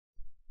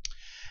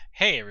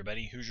Hey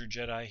everybody, Hoosier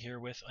Jedi here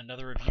with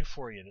another review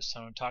for you. This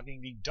time I'm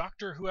talking the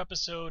Doctor Who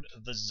episode,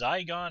 The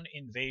Zygon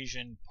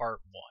Invasion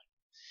Part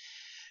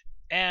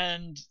 1.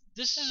 And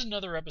this is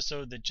another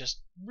episode that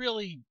just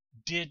really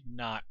did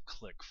not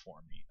click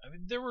for me. I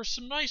mean, there were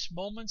some nice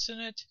moments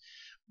in it,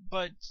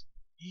 but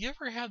you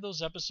ever have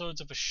those episodes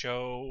of a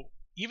show,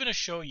 even a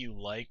show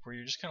you like, where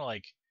you're just kind of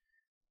like,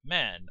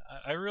 man,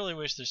 I really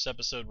wish this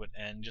episode would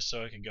end just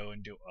so I could go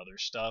and do other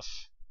stuff.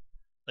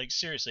 Like,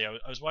 seriously,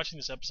 I was watching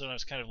this episode and I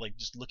was kind of like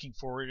just looking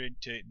forward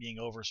to it being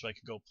over so I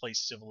could go play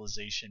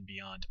Civilization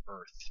Beyond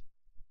Earth.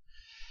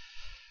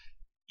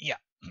 Yeah.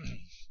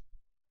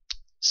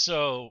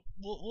 So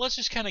let's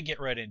just kind of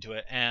get right into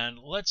it, and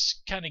let's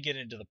kind of get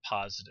into the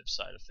positive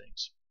side of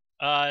things.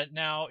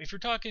 Now, if you're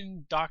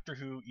talking Doctor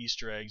Who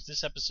Easter eggs,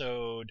 this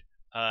episode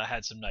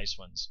had some nice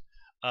ones.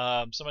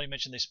 Somebody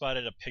mentioned they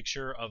spotted a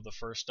picture of the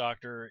first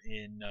Doctor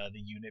in the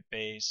unit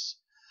base.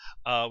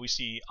 We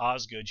see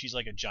Osgood. She's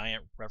like a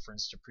giant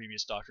reference to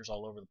previous Doctors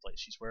all over the place.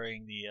 She's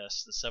wearing the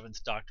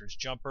Seventh Doctor's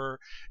jumper.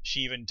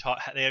 They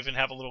even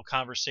have a little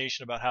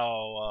conversation about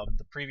how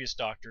the previous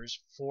Doctors,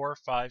 4,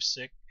 5,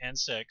 6, and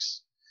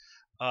 6,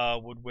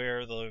 would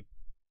wear the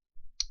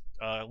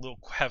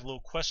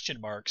little question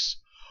marks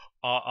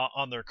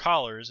on their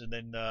collars, and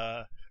then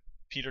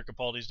Peter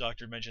Capaldi's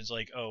Doctor mentions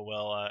like, oh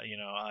well,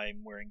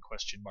 I'm wearing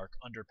question mark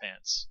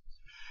underpants.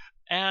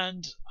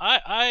 And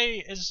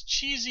as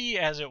cheesy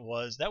as it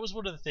was, that was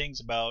one of the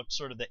things about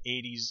sort of the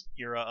 80s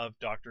era of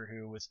Doctor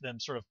Who, with them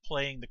sort of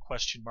playing the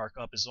question mark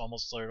up as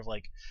almost sort of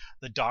like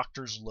the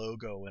Doctor's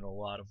logo in a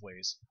lot of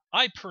ways.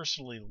 I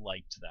personally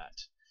liked that.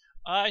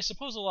 I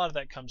suppose a lot of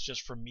that comes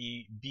just from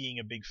me being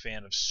a big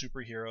fan of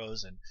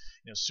superheroes, and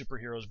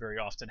superheroes very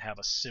often have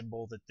a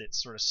symbol that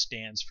sort of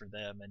stands for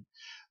them, and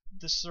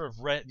this sort of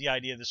the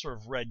idea of this sort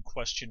of red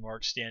question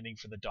mark standing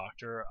for the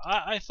Doctor,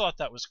 I thought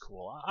that was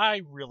cool.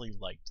 I really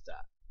liked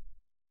that.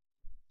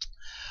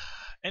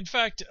 In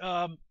fact,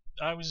 I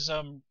was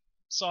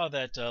saw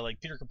that like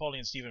Peter Capaldi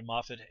and Stephen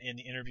Moffat in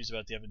the interviews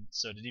about the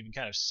episode had even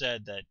kind of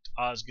said that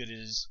Osgood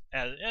is,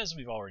 as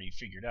we've already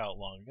figured out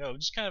long ago,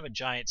 just kind of a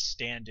giant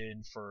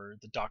stand-in for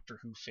the Doctor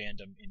Who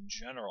fandom in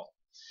general.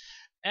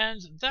 And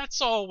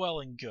that's all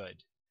well and good.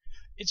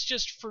 It's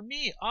just, for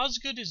me,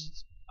 Osgood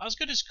is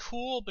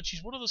cool, but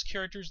she's one of those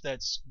characters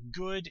that's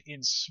good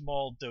in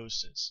small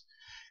doses.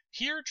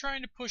 Here,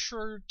 trying to push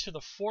her to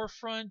the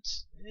forefront,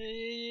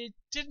 it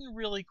didn't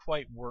really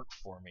quite work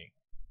for me.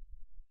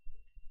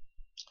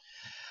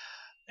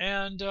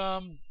 And,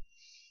 well,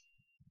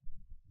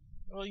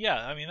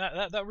 yeah, I mean,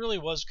 that really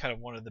was kind of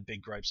one of the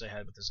big gripes I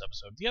had with this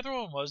episode. The other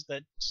one was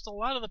that just a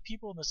lot of the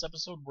people in this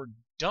episode were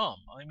dumb.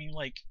 I mean,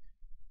 like,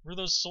 were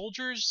those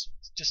soldiers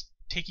just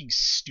taking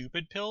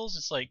stupid pills?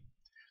 It's like,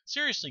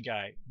 seriously,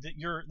 guy,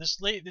 there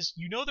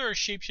are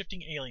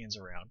shape-shifting aliens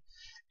around,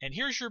 and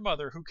here's your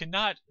mother who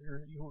cannot,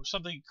 or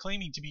something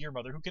claiming to be your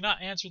mother, who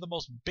cannot answer the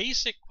most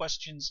basic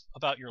questions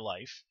about your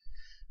life.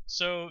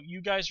 So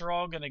you guys are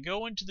all going to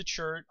go into the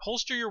church,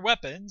 holster your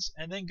weapons,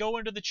 and then go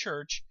into the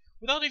church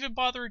without even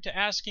bothering to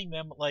asking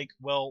them, like,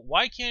 well,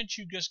 why can't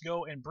you just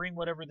go and bring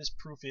whatever this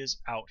proof is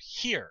out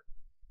here?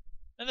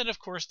 And then, of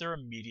course, they're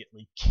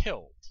immediately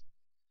killed.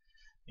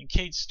 And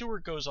Kate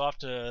Stewart goes off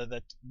to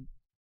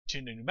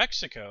New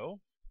Mexico,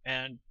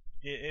 and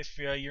if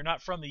you're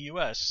not from the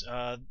U.S.,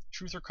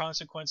 Truth or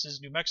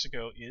Consequences, New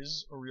Mexico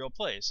is a real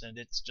place, and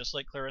it's just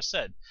like Clara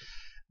said.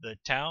 The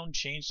town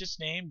changed its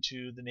name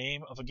to the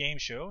name of a game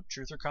show,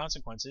 Truth or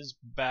Consequences,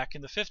 back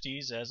in the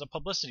 50s as a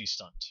publicity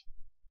stunt.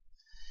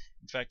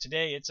 In fact,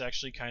 today it's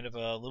actually kind of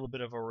a little bit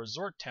of a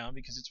resort town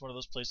because it's one of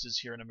those places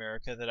here in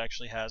America that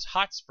actually has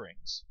hot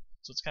springs.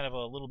 So it's kind of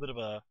a little bit of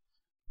a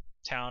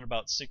town,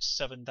 about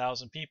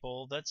 6,000-7,000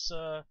 people. That's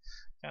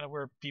kind of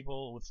where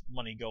people with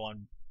money go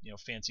on,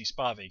 fancy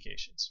spa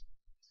vacations.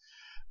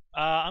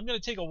 I'm going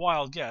to take a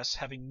wild guess,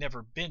 having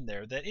never been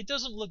there, that it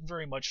doesn't look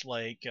very much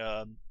like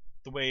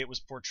the way it was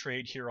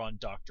portrayed here on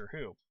Doctor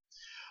Who.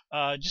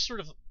 Just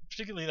sort of,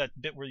 particularly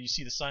that bit where you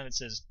see the sign that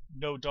says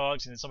 "No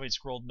dogs" and then somebody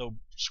scrawled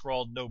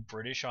 "No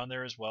British" on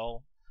there as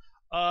well.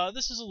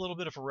 This is a little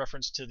bit of a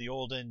reference to the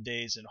olden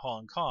days in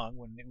Hong Kong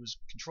when it was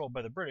controlled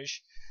by the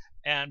British,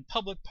 and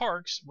public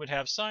parks would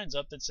have signs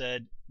up that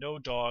said "No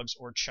dogs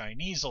or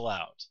Chinese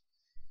allowed."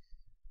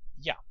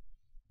 Yeah.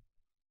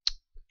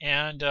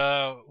 And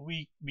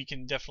we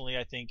can definitely,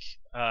 I think,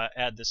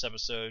 add this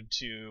episode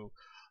to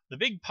the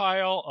big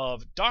pile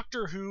of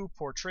Doctor Who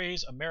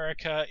portrays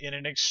America in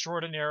an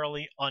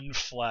extraordinarily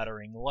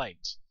unflattering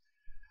light.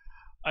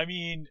 I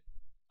mean,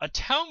 A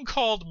Town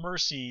Called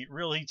Mercy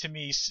really, to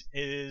me,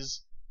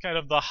 is kind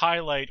of the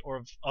highlight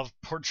of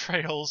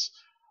portrayals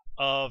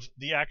of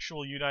the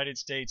actual United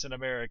States and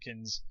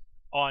Americans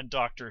on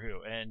Doctor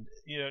Who. And,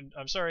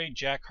 I'm sorry,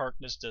 Jack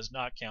Harkness does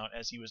not count,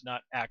 as he was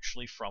not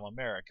actually from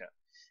America.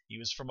 He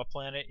was from a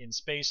planet in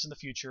space in the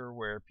future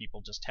where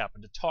people just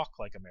happen to talk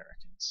like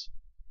Americans.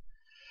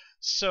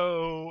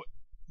 So,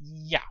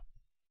 yeah.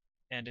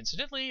 And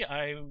incidentally,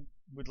 I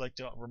would like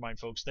to remind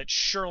folks that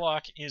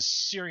Sherlock is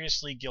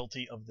seriously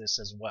guilty of this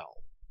as well.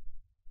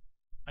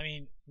 I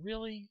mean,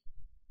 really?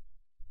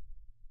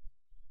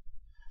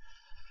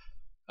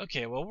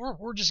 Okay, well,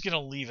 we're just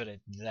gonna leave it at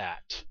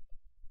that.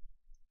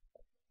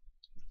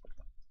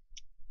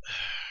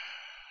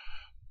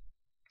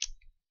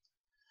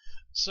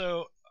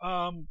 So,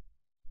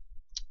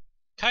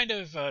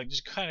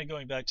 just kind of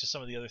going back to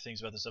some of the other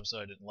things about this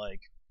episode I didn't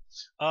like.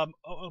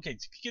 Okay,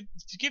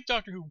 to give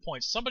Doctor Who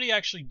points, somebody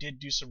actually did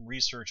do some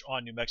research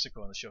on New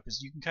Mexico on the show,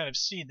 because you can kind of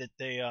see that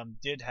they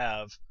did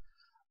have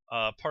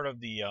part of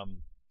the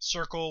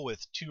circle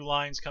with two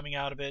lines coming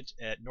out of it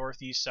at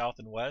northeast, south,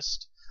 and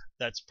west.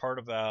 That's part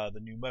of the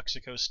New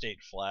Mexico state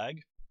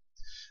flag.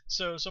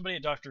 So somebody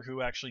at Doctor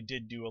Who actually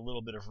did do a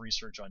little bit of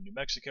research on New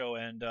Mexico,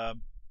 and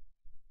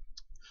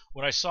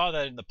when I saw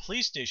that in the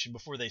police station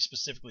before they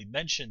specifically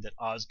mentioned that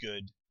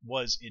Osgood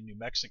was in New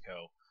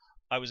Mexico,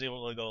 I was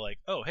able to go like,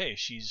 oh hey,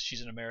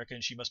 she's an American,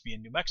 she must be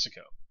in New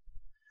Mexico.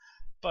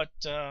 But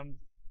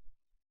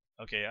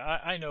okay,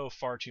 I know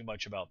far too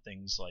much about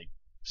things like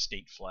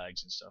state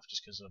flags and stuff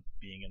just because of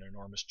being an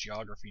enormous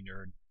geography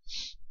nerd.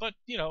 But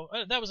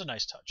that was a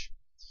nice touch.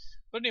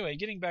 But anyway,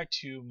 getting back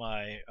to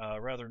my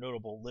rather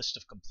notable list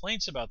of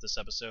complaints about this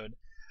episode,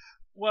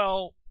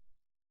 well,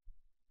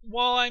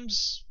 while I'm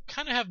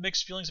kind of have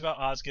mixed feelings about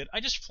Osgood,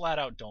 I just flat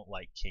out don't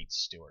like Kate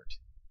Stewart.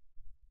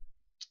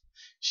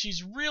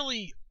 She's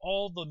really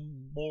all the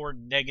more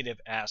negative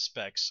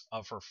aspects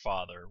of her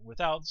father,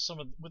 without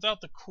without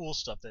the cool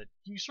stuff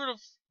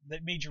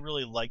that made you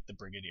really like the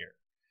Brigadier.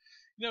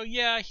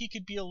 Yeah, he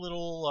could be a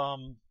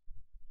little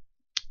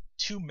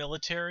too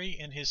military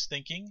in his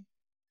thinking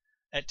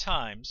at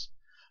times,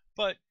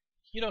 but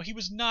he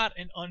was not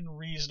an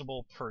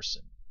unreasonable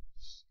person.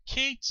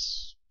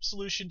 Kate's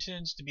solution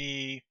tends to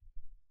be,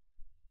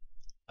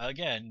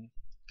 again,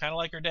 kind of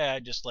like her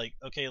dad, just like,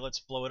 okay, let's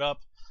blow it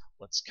up,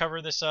 let's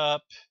cover this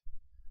up,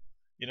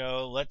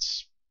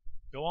 let's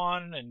go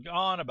on and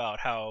on about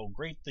how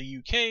great the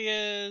UK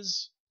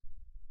is.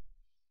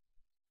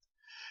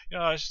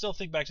 I still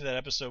think back to that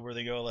episode where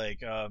they go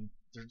like,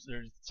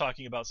 they're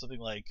talking about something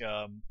like,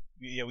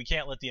 we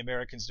can't let the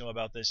Americans know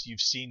about this.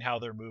 You've seen how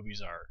their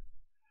movies are.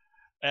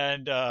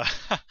 And I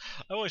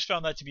always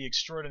found that to be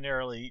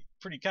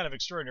pretty kind of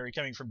extraordinary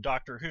coming from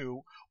Doctor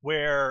Who,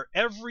 where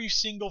every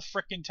single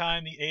frickin'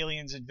 time the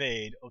aliens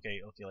invade, okay,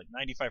 like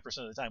 95%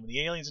 of the time when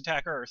the aliens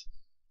attack Earth,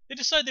 they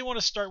decide they want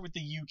to start with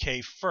the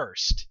UK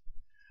first.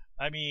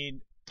 I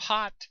mean,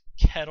 pot,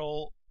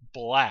 kettle,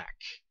 black.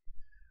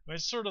 I mean,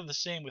 it's sort of the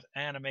same with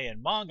anime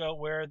and manga,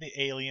 where the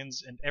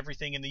aliens and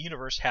everything in the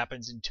universe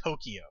happens in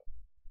Tokyo.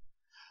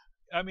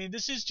 I mean,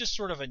 this is just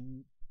sort of a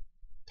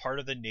part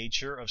of the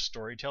nature of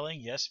storytelling.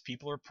 Yes,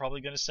 people are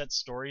probably going to set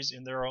stories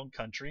in their own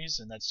countries,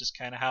 and that's just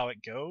kind of how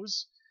it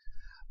goes.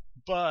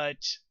 But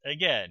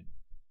again,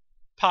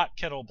 pot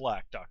kettle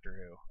black, Doctor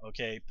Who.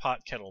 Okay,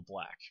 pot kettle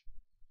black.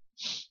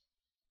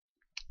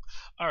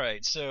 All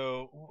right,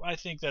 so I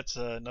think that's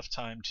enough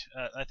time.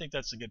 I think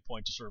that's a good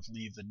point to sort of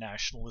leave the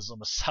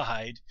nationalism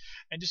aside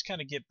and just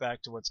kind of get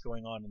back to what's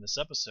going on in this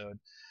episode.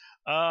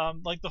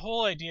 Like the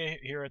whole idea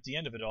here at the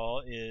end of it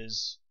all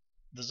is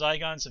the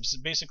Zygons have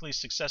basically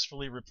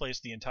successfully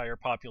replaced the entire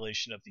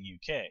population of the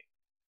UK,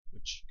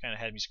 which kind of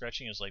had me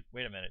scratching. I was like,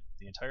 wait a minute,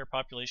 the entire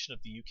population of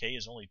the UK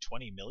is only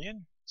 20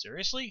 million?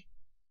 Seriously?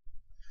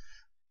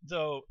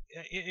 Though,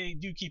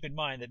 do keep in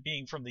mind that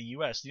being from the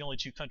US, the only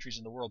two countries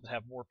in the world that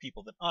have more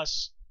people than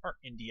us are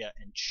India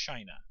and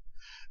China.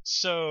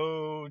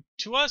 So,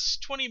 to us,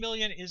 20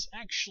 million is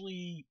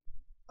actually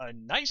a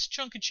nice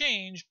chunk of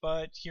change,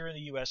 but here in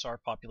the US, our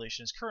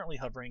population is currently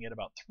hovering at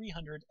about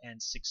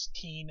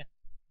 316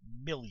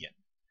 million.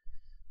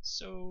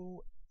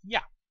 So,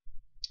 yeah.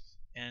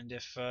 And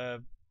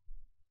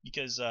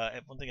because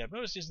one thing I've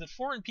noticed is that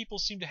foreign people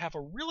seem to have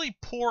a really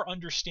poor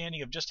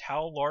understanding of just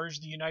how large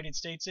the United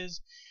States is.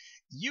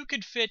 You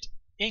could fit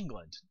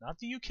England, not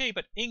the UK,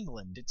 but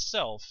England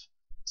itself,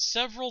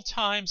 several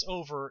times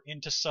over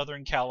into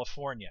Southern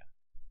California.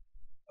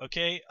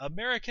 Okay?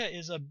 America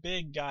is a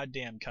big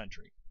goddamn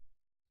country.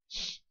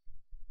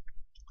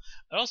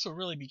 I'd also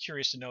really be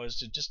curious to know as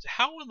to just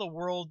how in the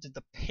world did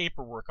the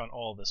paperwork on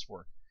all of this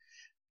work?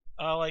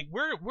 Like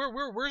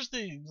where's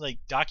the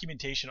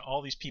documentation of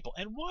all these people,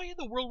 and why in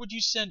the world would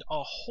you send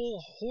a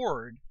whole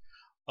horde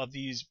of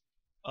these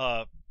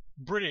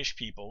British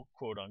people,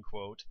 quote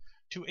unquote,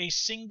 to a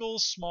single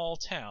small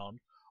town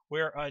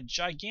where a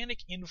gigantic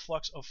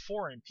influx of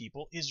foreign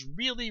people is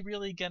really,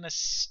 really gonna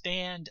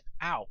stand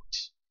out?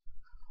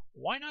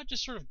 Why not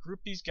just sort of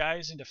group these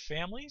guys into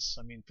families?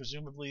 I mean,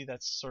 presumably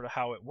that's sort of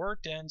how it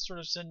worked, and sort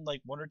of send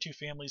like one or two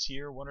families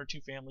here, one or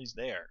two families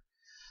there.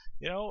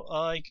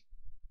 Like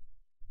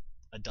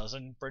a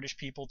dozen British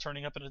people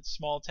turning up in a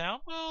small town,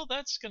 well,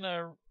 that's going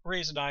to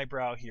raise an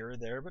eyebrow here or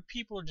there, but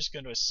people are just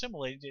going to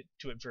assimilate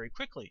to it very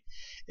quickly.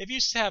 If you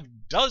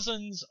have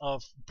dozens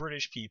of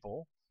British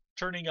people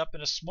turning up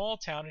in a small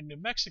town in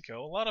New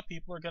Mexico, a lot of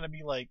people are going to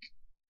be like,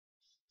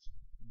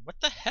 what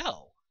the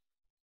hell?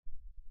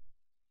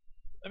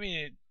 I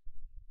mean,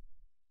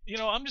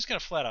 I'm just going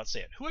to flat out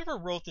say it. Whoever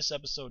wrote this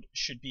episode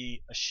should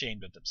be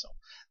ashamed of themselves.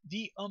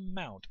 The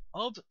amount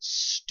of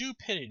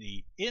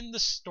stupidity in the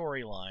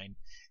storyline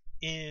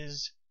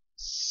is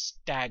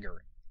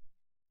staggering.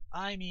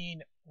 I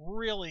mean,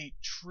 really,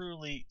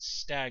 truly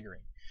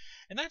staggering.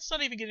 And that's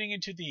not even getting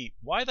into the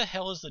why the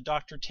hell is the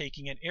Doctor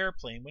taking an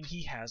airplane when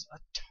he has a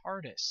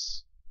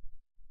TARDIS?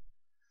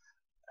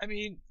 I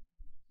mean,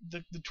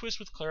 the twist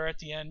with Clara at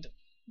the end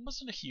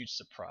wasn't a huge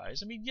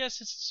surprise. I mean,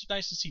 yes, it's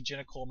nice to see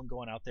Jenna Coleman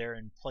going out there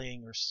and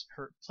playing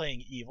her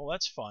playing evil.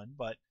 That's fun,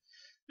 but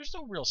there's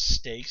no real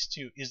stakes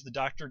to is the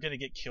Doctor going to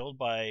get killed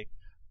by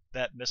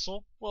that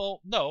missile?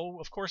 Well, no,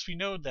 of course we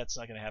know that's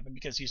not going to happen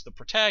because he's the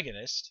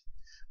protagonist.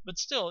 But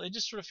still, it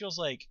just sort of feels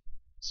like,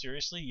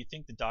 seriously, you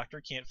think the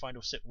Doctor can't find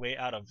a way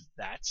out of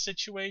that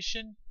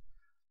situation?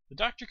 The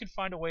Doctor can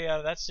find a way out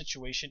of that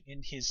situation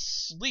in his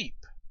sleep.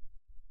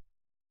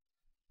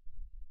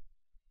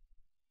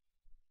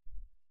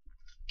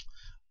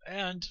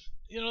 And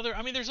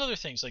there's other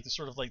things like the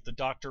sort of like the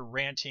Doctor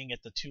ranting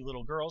at the two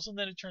little girls, and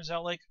then it turns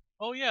out like,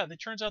 oh yeah, it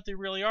turns out they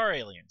really are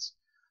aliens.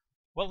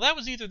 Well, that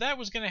was either that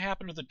was going to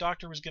happen or the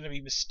Doctor was going to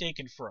be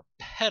mistaken for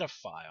a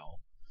pedophile.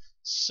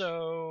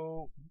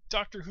 So,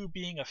 Doctor Who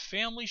being a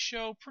family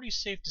show, pretty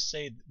safe to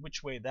say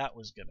which way that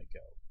was going to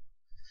go.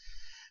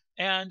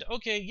 And,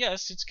 okay,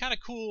 yes, it's kind of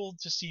cool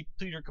to see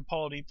Peter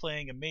Capaldi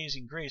playing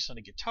Amazing Grace on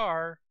a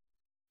guitar,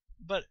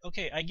 but,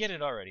 okay, I get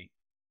it already.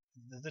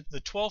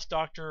 The 12th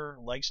Doctor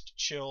likes to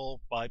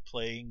chill by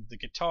playing the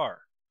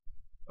guitar.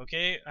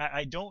 Okay,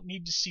 I don't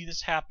need to see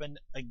this happen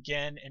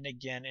again and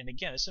again and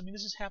again. I mean,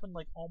 this has happened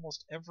like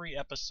almost every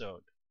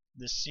episode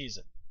this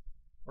season,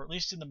 or at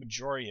least in the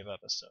majority of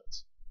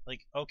episodes.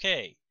 Like,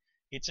 okay,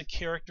 it's a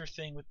character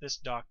thing with this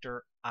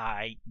Doctor.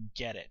 I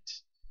get it.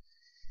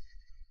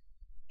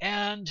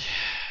 And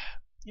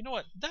you know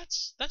what?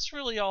 That's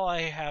really all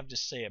I have to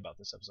say about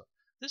this episode.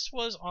 This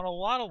was, on a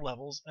lot of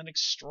levels, an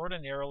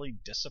extraordinarily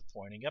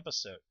disappointing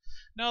episode.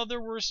 Now,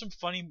 there were some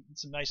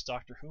nice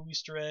Doctor Who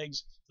Easter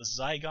eggs. The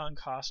Zygon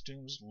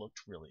costumes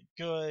looked really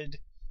good.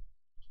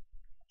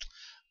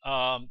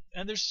 And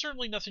there's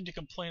certainly nothing to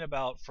complain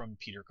about from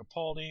Peter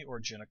Capaldi or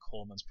Jenna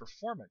Coleman's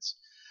performance.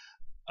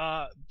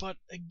 But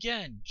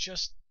again,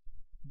 just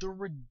the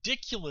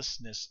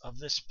ridiculousness of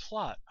this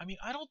plot. I mean,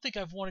 I don't think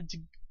I've wanted to...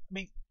 I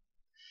mean,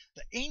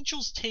 the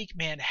Angels take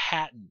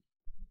Manhattan.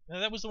 Now,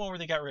 that was the one where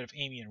they got rid of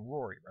Amy and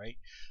Rory, right?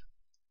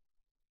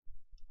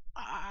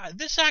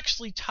 This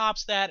actually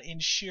tops that in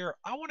sheer,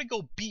 I want to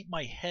go beat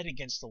my head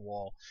against the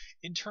wall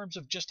in terms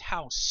of just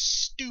how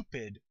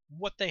stupid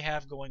what they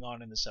have going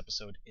on in this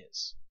episode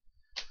is.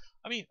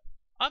 I mean,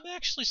 I'm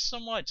actually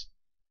somewhat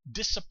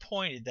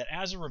disappointed that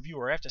as a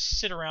reviewer I have to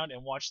sit around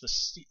and watch the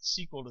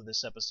sequel to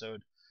this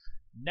episode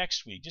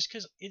next week just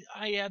because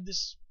I am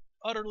this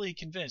utterly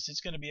convinced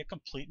it's going to be a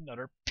complete and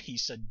utter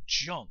piece of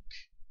junk.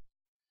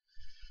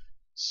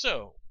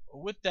 So,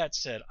 with that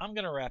said, I'm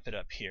going to wrap it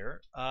up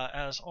here.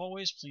 As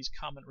always, please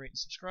comment, rate, and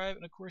subscribe.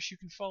 And of course, you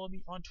can follow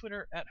me on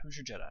Twitter at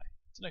Hoosier Jedi.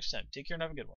 Until next time, take care and have a good one.